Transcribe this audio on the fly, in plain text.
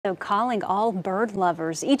So calling all bird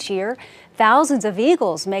lovers. Each year, thousands of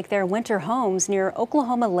eagles make their winter homes near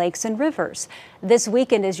Oklahoma lakes and rivers. This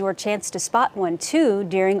weekend is your chance to spot one too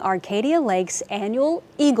during Arcadia Lake's annual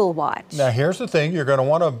Eagle Watch. Now here's the thing, you're going to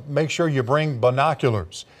want to make sure you bring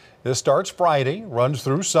binoculars. This starts Friday, runs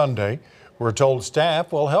through Sunday. We're told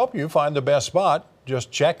staff will help you find the best spot. Just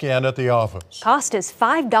check in at the office. Cost is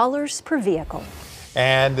 $5 per vehicle.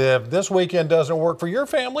 And if this weekend doesn't work for your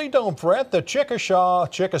family, don't fret. The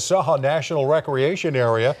Chickasaw National Recreation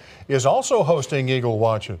Area is also hosting Eagle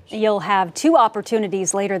Watches. You'll have two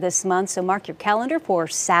opportunities later this month, so mark your calendar for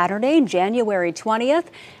Saturday, January 20th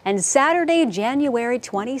and Saturday, January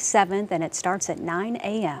 27th, and it starts at 9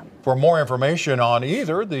 a.m. For more information on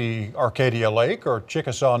either the Arcadia Lake or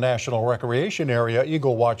Chickasaw National Recreation Area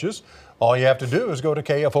Eagle Watches, all you have to do is go to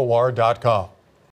KFOR.com.